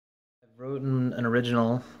Wrote an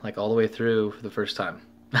original like all the way through for the first time.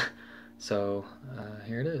 So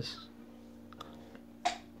here it is.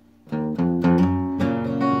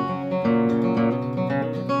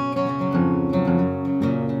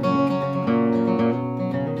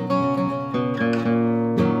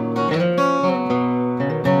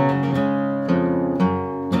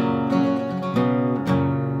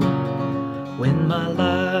 When my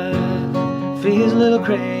life feels a little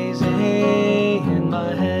crazy and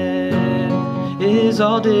my head is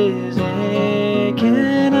all dizzy,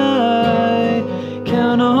 can I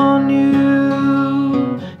count on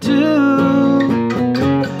you to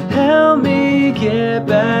help me get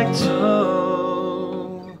back to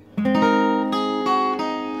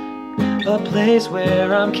a place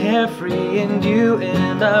where I'm carefree and you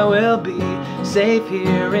and I will be safe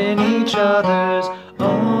here in each other's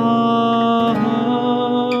arms?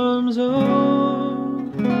 Oh,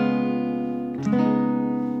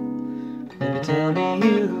 baby, tell me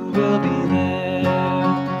you will be there.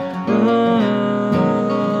 Oh,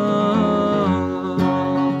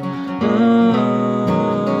 oh, oh.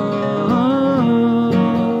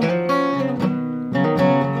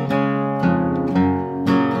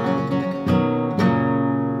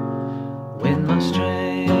 When my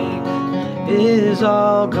strength is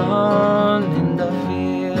all gone and I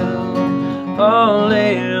feel all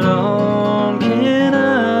alone, can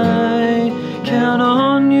I count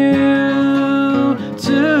on you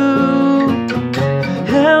to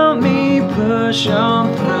help me push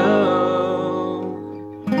on through?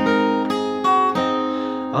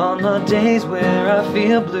 On the days where I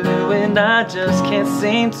feel blue and I just can't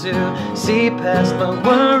seem to see past my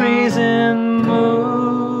worries and mood.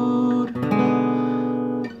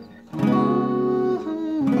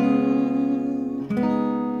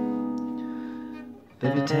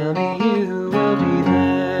 Baby, tell me you will be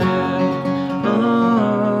there. Oh,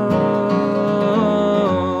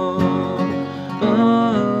 oh,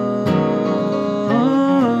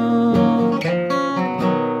 oh.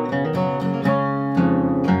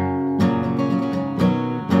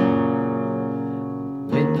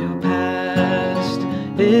 When your past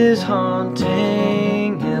is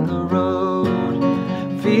haunting and the road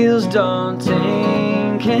feels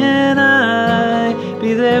daunting, can I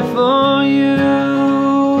be there for you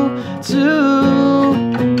to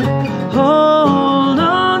hold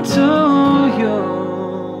on to you?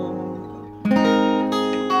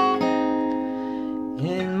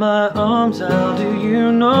 In my arms I'll do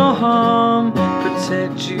you no harm,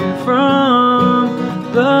 protect you from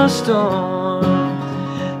the storm.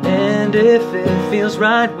 And if it feels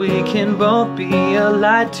right, we can both be a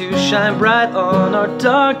light to shine bright on our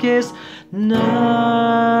darkest nights.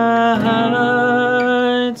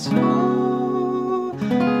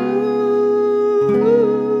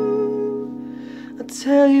 I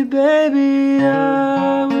tell you, baby,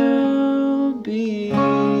 I will be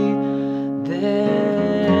there.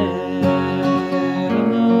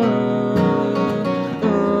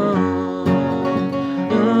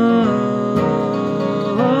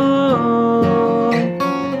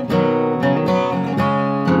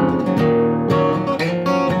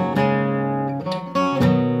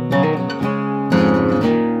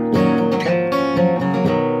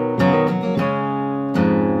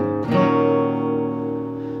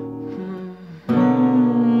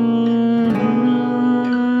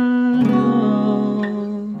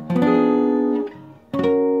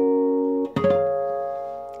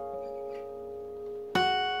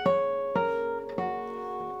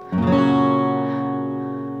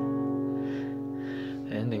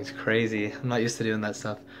 Ending's crazy. I'm not used to doing that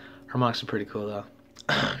stuff. Harmonics are pretty cool though.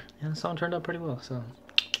 And the song turned out pretty well, so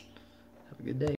have a good day.